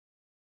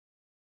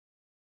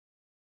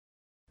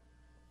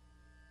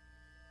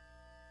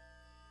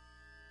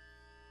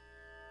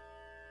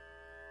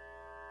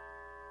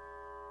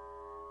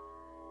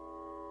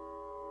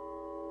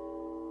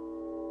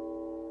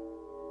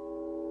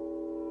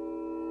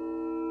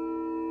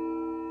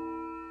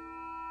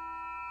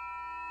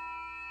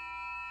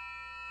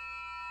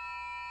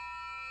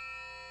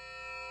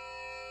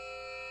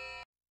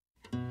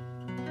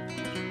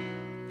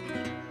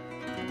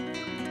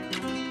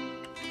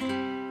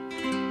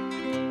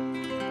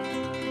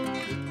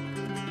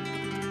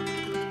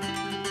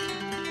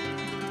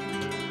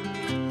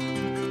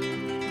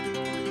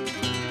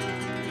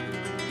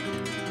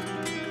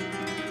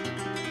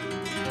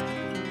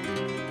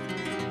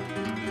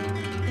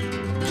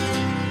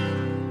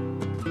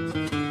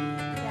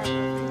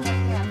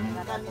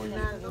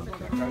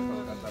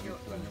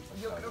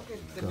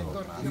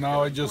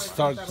Now I just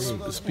start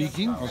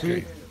speaking.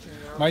 Okay.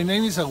 My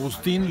name is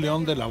Agustín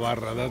León de la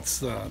Barra. That's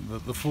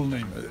the full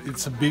name.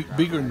 It's a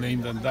bigger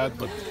name than that,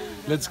 but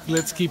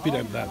let's keep it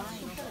at that.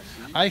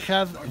 I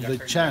had the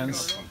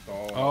chance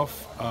of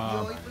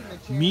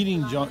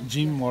meeting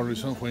Jim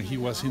Morrison when he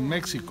was in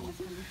Mexico.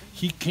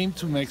 He came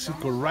to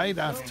Mexico right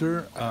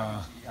after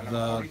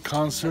the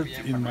concert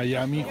in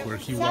Miami, where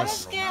he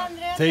was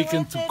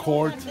taken to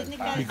court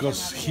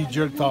because he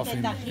jerked off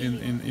in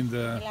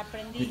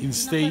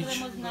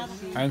stage,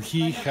 and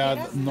he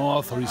had no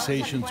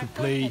authorization to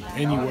play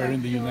anywhere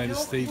in the United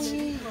States.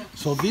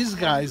 So these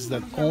guys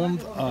that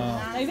owned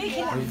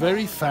a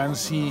very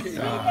fancy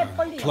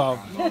club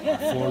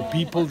for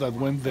people that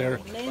went there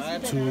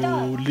to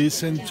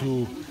listen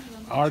to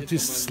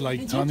artists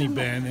like Tony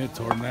Bennett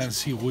or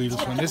Nancy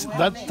Wilson.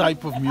 That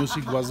type of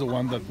music was the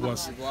one that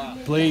was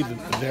played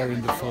there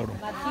in the forum.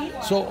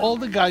 So all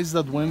the guys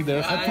that went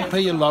there had to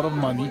pay a lot of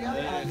money.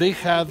 They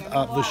had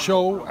the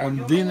show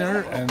and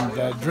dinner and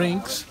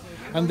drinks,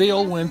 and they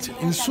all went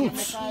in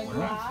suits.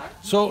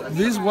 So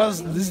this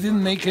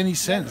didn't make any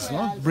sense.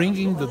 No?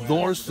 Bringing the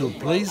Doors to a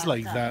place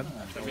like that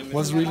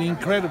was really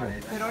incredible.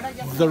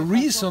 The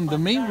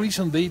main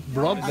reason they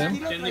brought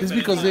them is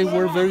because they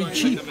were very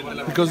cheap,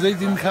 because they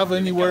didn't have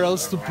anywhere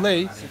else to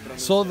play,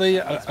 so they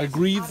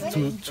agreed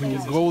to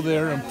go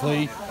there and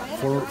play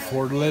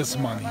for less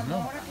money.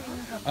 No?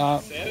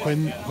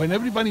 When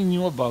everybody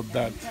knew about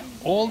that,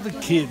 all the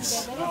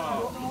kids,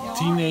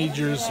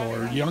 teenagers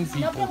or young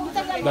people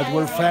that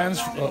were fans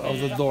of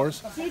the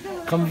Doors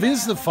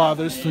convinced the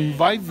fathers to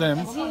invite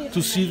them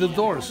to see the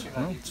Doors.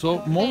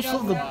 So most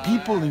of the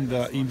people in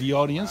the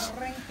audience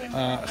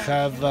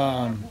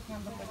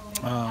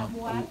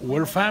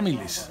were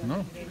families,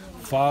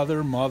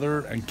 father,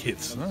 mother, and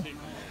kids,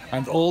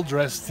 and all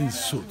dressed in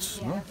suits.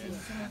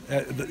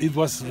 It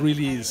was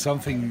really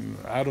something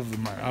out of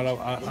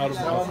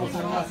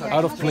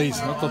place,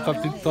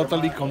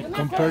 totally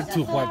compared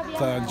to what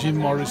Jim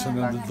Morrison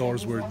and the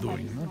Doors were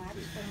doing.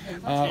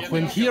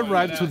 When he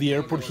arrived to the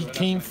airport, he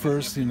came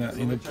first in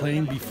a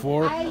plane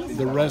before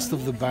the rest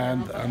of the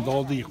band and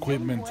all the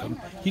equipment.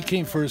 He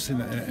came first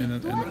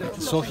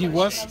so he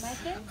was.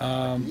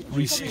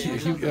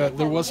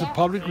 There was a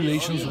public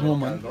relations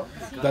woman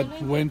that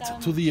went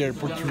to the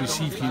airport to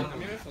receive him,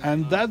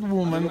 and that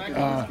woman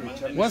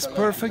was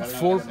perfect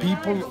for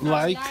people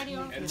like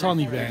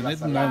Tony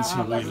Bennett, Nancy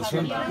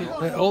Wilson,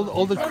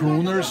 all the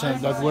crooners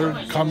that were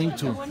coming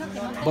to.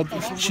 But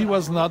she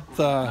was not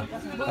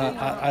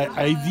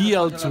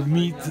ideal to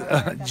meet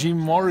Jim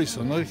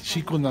Morrison.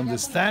 She couldn't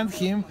understand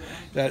him.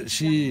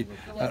 She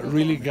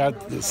really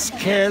got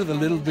scared a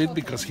little bit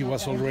because he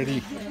was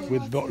already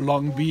with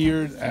long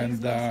beard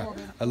and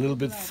a little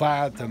bit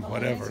fat and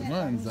whatever,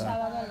 and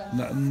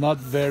not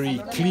very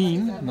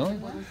clean.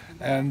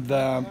 And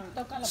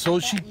so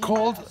she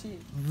called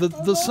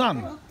the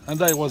son, and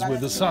I was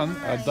with the son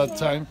at that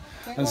time,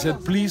 and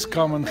said, "Please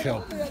come and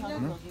help."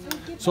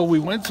 So we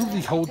went to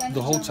the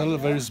hotel, a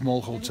very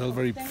small hotel,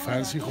 very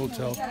fancy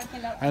hotel,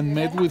 and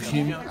met with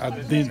him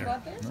at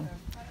dinner.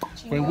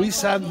 When we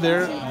sat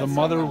there, the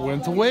mother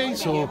went away,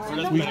 so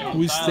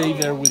we stayed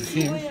there with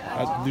him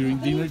during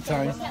dinner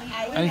time,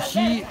 and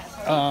he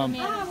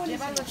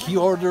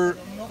ordered.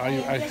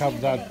 I have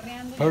that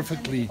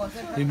perfectly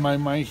in my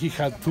mind. He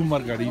had 2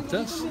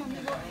 margaritas,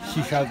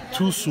 he had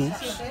 2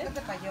 soups,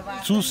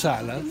 2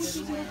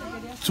 salads,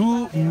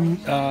 2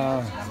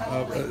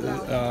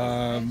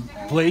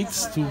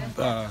 plates, 2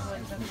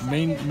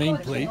 main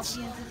plates,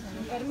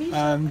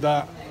 and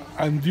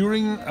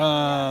during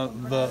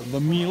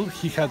the meal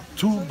he had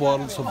 2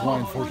 bottles of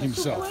wine for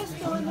himself.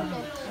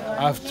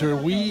 After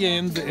we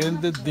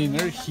ended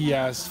dinner, he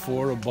asked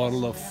for a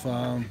bottle of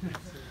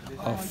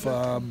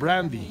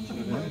brandy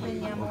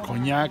or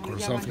cognac or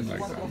something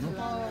like that.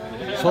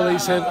 So they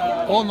said,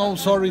 "Oh no,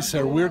 sorry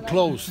sir, we're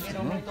closed."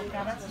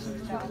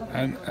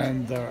 And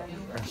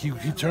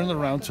he turned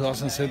around to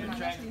us and said,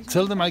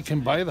 "Tell them I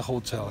can buy the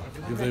hotel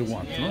if they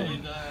want."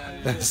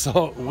 So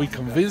we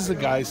convinced the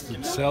guys to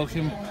sell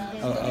him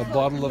a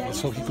bottle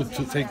so he could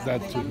take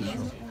that to his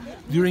room.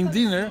 During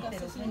dinner,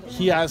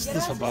 he asked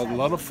us about a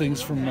lot of things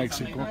from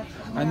Mexico,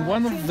 and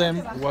one of them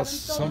was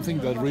something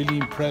that really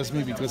impressed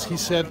me, because he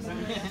said,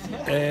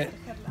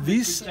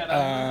 this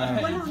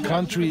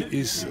country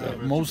is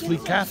mostly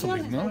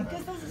Catholic, no?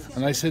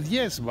 And I said,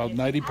 yes, about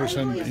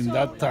 90% in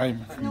that time,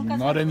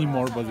 not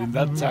anymore, but in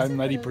that time,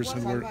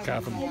 90% were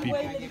Catholic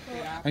people.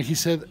 And he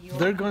said,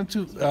 they're going to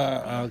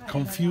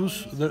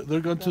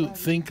they're going to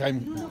think I'm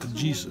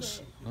Jesus.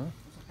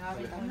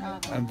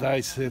 And I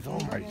said,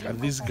 oh my God,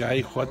 this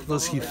guy, what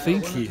does he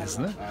think he is?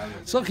 No?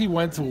 So he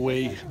went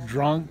away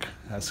drunk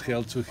as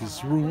hell to his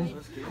room.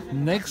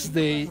 Next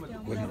day,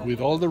 with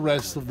all the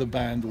rest of the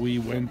band, we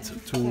went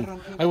to,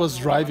 I was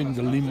driving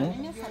the limo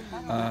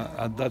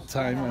at that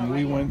time, and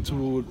we went to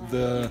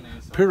the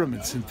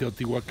pyramids in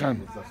Teotihuacan.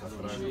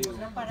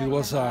 It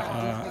was a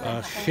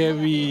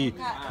heavy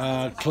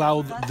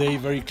cloud day,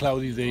 very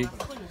cloudy day.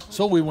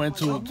 So we went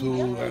to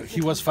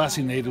he was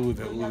fascinated with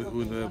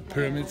the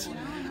pyramids.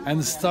 and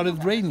it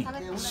started raining.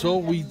 So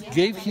we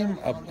gave him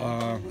a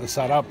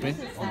sarape,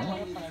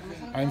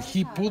 and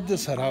he put the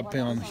sarape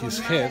on his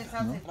head,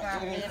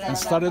 and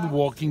started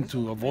walking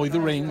to avoid the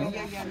rain.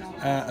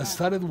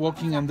 Started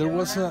walking, and there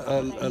was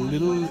a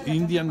little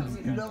Indian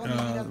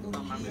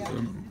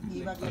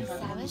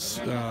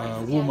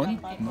woman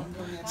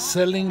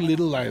selling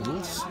little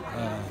idols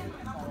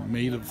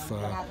made of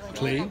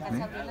clay.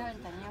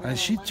 And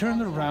she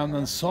turned around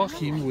and saw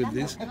him with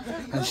this,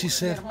 and she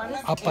said,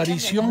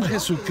 "Aparición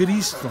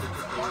Jesucristo."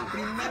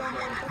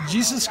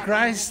 Jesus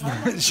Christ.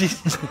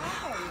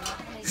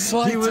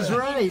 So he was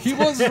right. He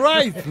was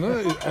right.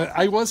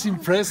 I was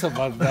impressed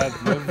about that.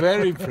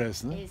 Very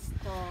impressed.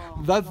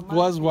 That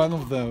was one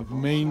of the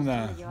main.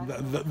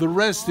 The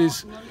rest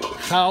is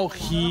how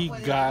he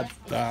got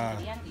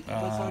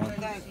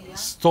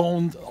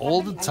stoned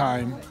all the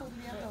time.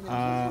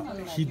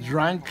 He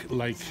drank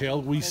like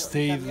hell. We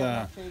stayed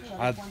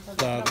at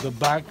the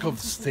back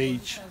of the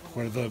stage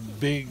where the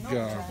big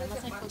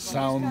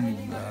sound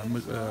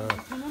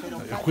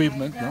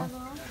equipment.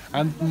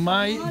 And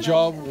my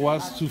job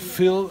was to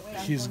fill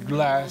his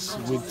glass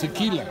with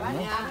tequila.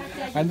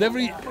 And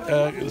every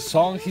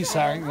song he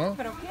sang,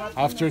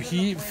 after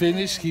he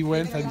finished, he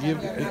went and gave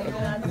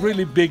a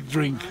really big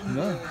drink.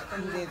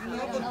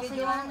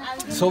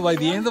 So by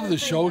the end of the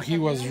show, he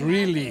was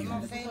really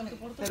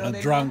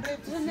drunk.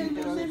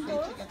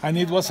 And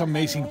it was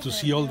amazing to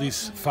see all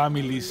these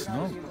families,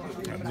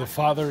 the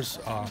fathers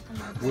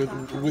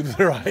with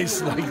their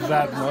eyes like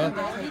that,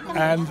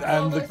 and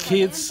the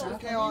kids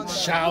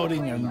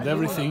shouting and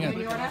everything. And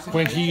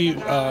when he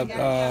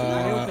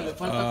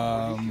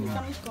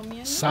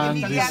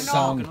sang this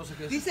song,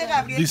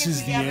 "This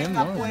is the End,"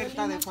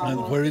 and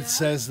where it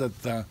says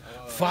that,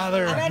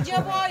 "Father,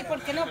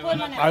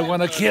 I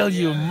want to kill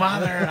you,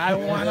 Mother, I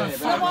want to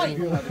fuck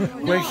you."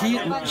 When he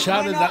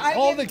shouted that,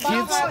 all the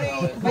kids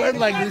were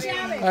like this,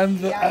 and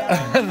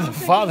the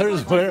fathers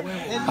were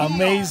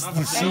amazed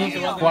to see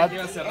what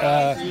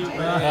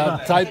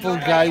type of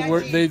guy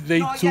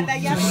they took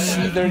to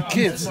see their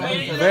kids.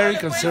 Very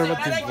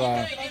conservative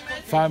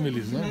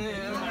families.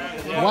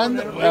 On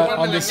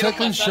the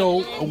second show,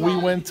 we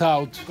went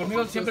out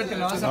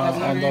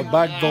on the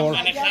back door,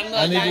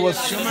 and it was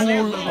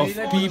full of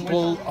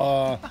people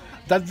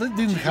that they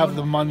didn't have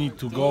the money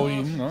to go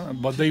in,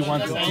 but they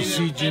wanted to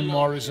see Jim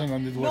Morrison,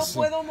 and it was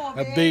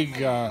a big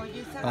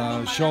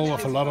show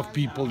of a lot of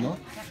people.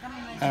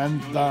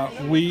 And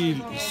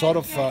we sort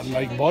of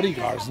like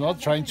bodyguards,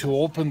 trying to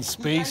open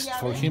space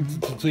for him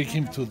to take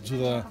him to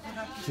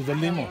the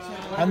limo.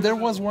 And there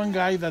was one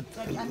guy that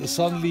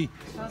suddenly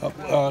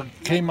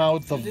came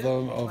out of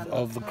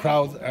the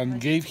crowd and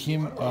gave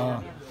him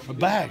a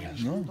bag,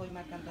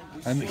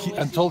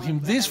 and told him,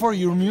 "This for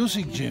your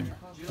music, Jim."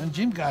 And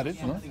Jim got it,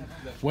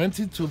 went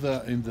into the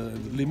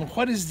limo.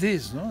 "What is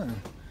this?"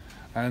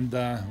 And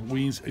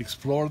we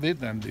explored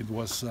it, and it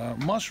was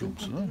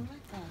mushrooms.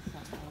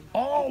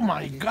 "Oh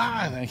my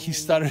God!" And he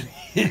started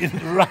eating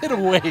right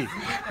away,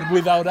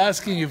 without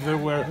asking if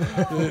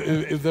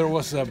there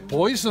was a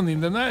poison in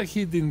the night.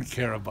 He didn't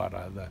care about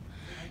that.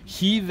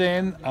 He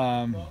then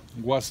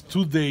was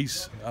 2 days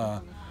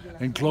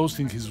enclosed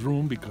in his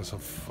room because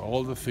of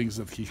all the things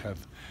that he had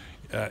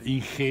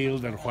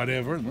inhaled or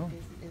whatever,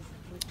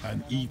 and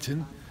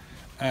eaten.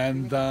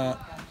 And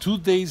 2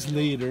 days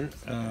later,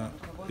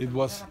 it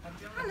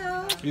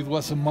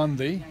was a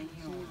Monday.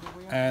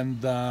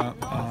 And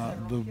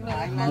the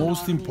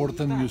most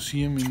important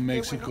museum in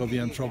Mexico, the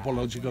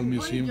Anthropological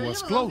Museum,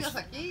 was closed.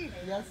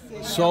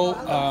 So,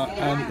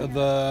 and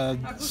the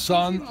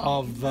son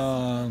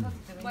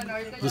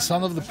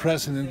of the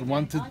president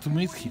wanted to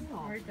meet him.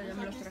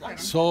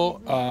 So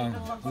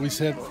we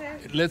said,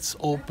 let's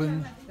open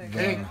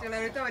the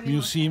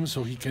museum so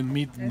he can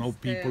meet no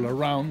people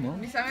around.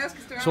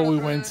 So we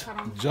went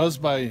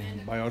just by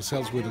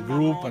ourselves with a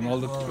group and all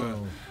the.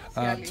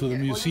 To the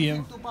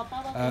museum,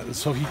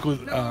 so he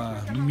could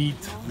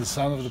meet the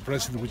son of the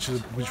president,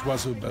 which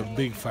was a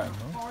big fan.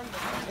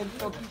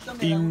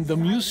 In the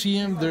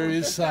museum, there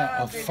is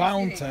a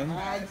fountain,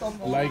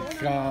 like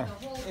a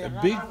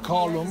big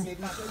column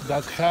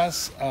that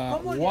has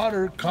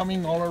water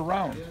coming all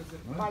around.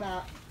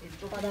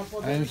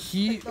 And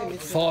he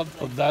thought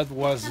that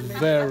was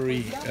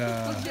very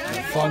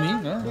funny,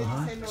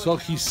 so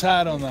he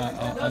sat on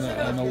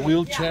a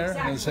wheelchair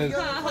and said,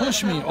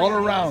 "Push me all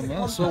around."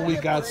 So we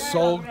got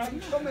soaked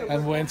and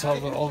went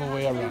all the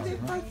way around.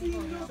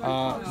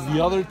 The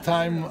other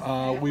time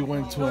we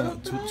went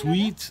to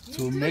eat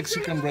to a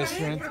Mexican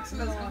restaurant,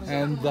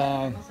 and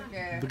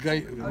the guy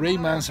Ray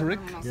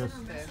Manzarek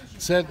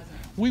said,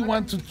 "We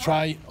want to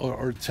try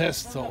or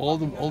test all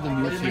the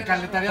new things.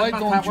 Why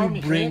don't you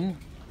bring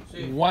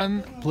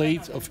one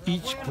plate of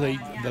each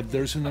plate that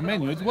there's in the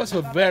menu?" It was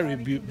a very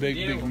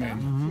big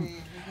menu.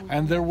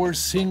 And there were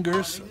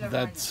singers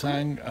that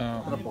sang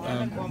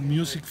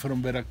music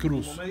from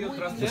Veracruz,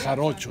 the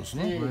jarochos.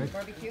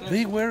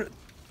 They were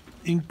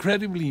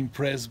incredibly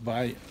impressed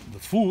by the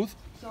food,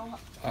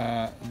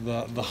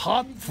 the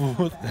hot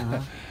food,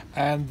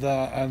 and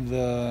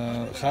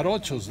the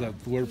jarochos that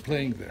were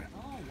playing there.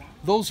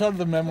 those are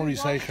the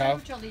memories I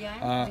have.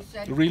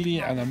 Really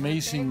an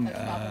amazing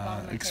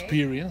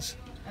experience,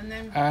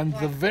 and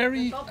the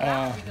very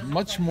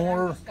much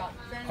more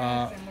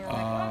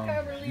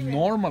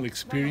normal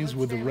experience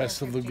with the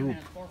rest of the group.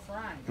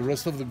 The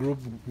rest of the group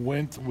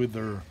went with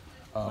their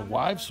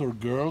wives or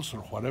girls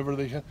or whatever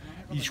they had.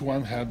 Each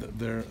one had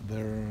their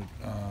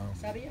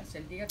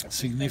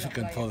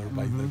significant other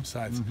by their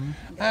sides,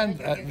 and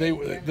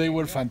they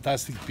were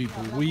fantastic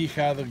people. We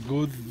had a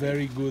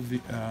very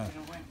good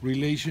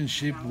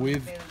relationship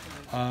with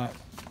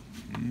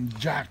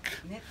Jack,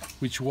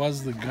 which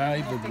was the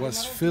guy that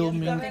was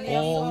filming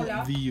all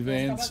the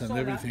events and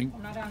everything.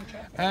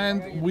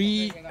 And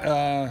we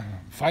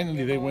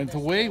finally they went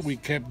away. We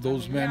kept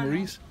those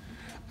memories,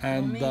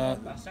 and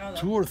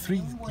 2 or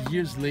 3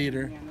 years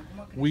later,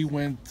 we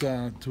went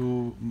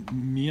to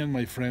me and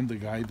my friend, the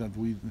guy that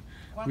we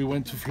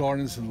went to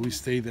Florence, and we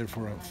stayed there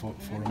for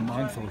a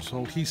month or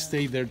so. He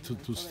stayed there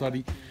to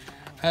study,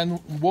 and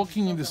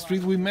walking in the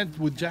street, we met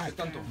with Jack.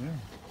 Yeah.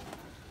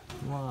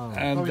 Wow.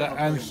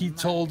 And he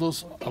told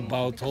us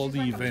about all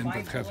the event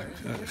that had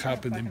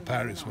happened in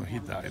Paris when he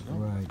died.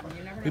 Right.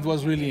 It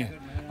was really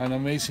an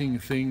amazing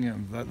thing,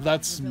 and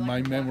that's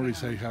my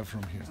memories I have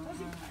from here.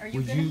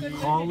 Would you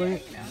call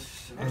it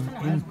an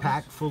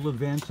impactful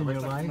event in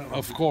your life?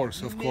 Of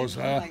course, of course.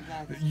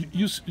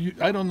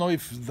 I don't know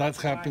if that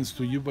happens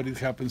to you, but it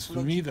happens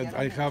to me that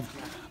I have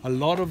a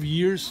lot of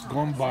years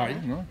gone by,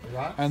 no?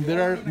 And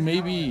there are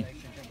maybe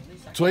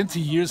 20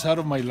 years out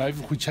of my life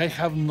which I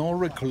have no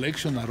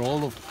recollection at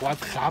all of what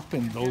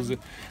happened.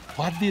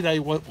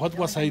 What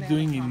was I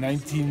doing in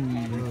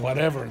 19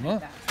 whatever,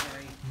 no?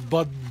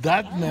 But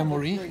that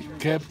memory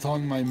kept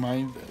on my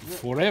mind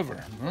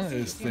forever. No?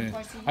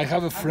 I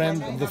have a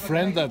friend, the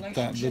friend that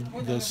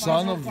the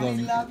son of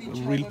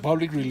the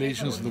public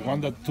relations, the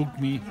one that took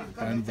me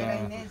and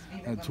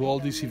to all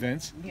these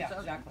events.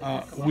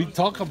 We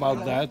talk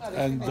about that,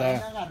 and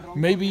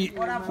maybe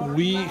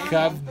we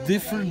have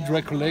different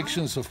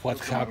recollections of what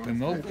happened.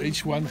 No?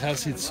 Each one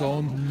has its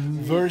own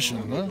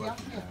version, no?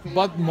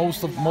 But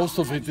most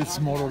of it is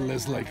more or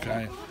less like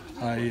I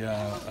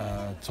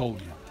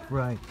told you.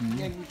 Right.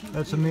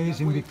 That's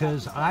amazing,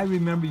 because I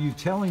remember you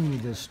telling me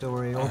this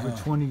story over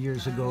 20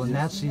 years ago, and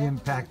that's the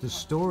impact the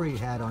story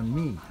had on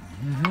me.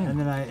 And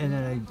then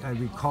I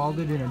recalled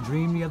it in a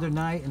dream the other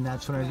night, and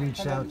that's when I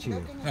reached out to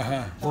you.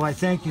 Well, I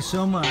thank you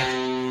so much.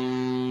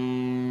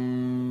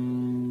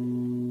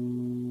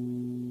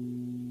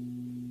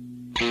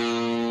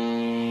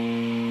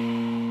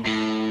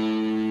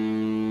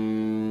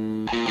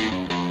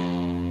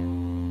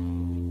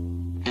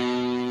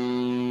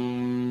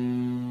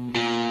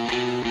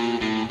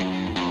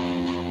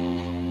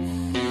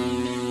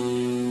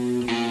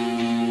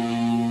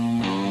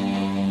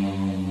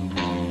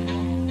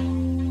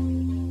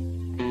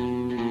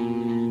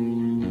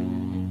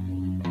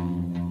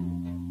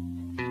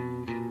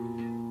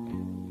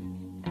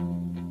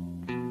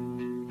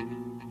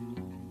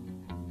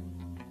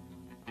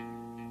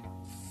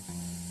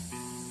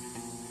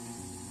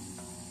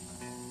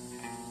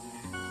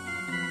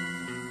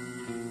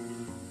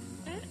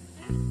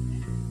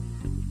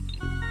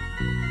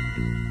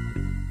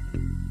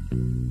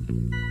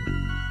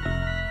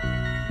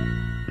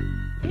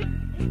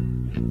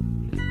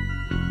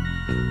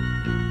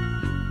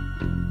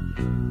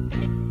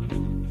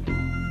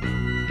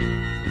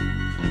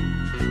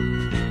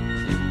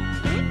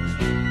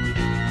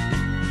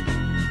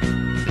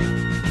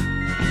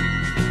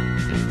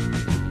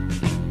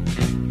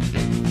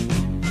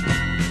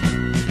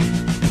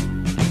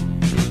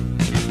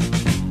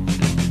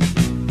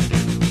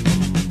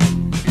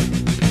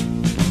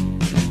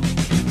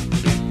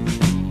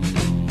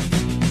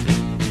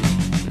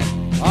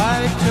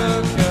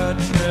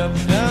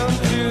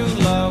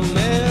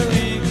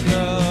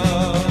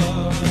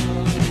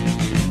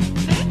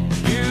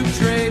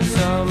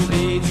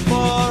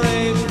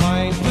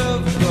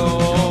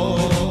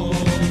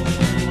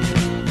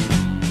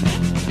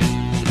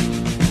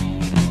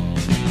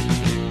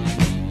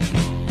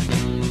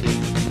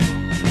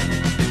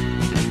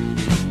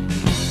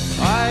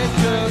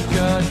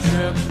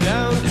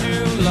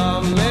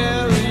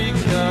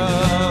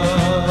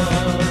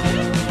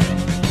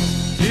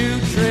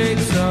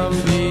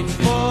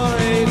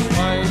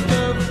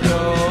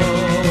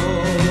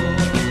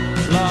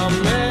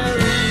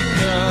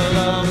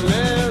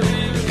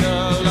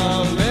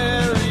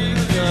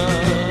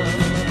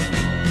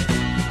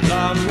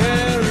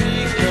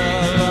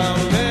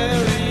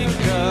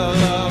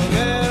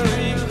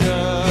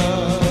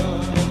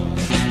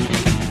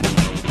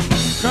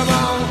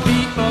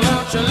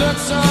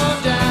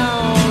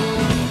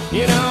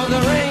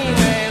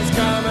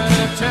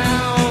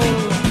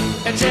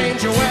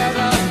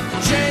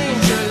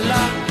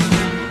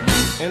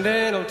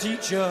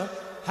 Teach you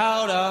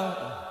how to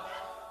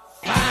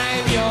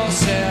find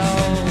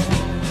yourself,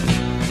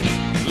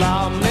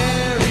 La America.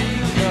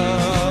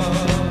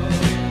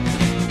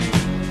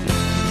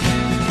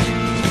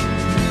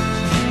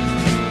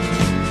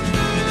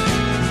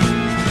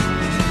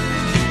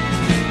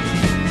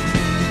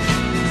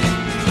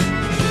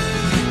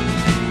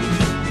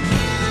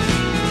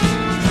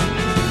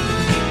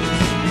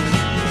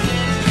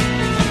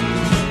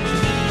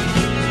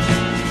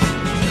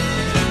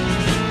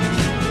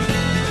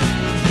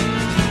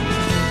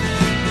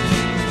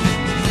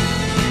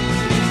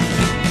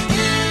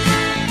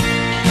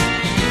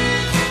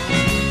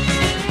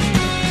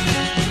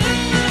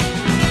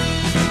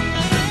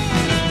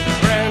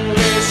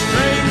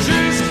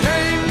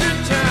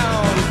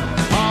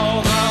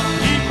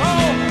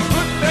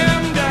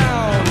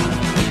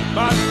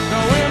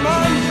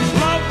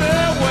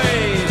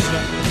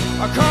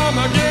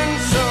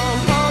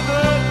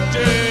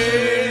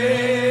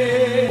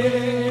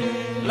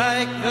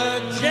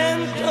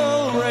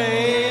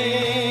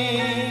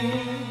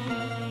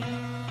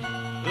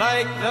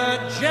 like the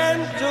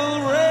gentle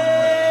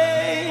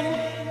rain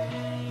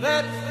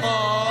that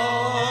falls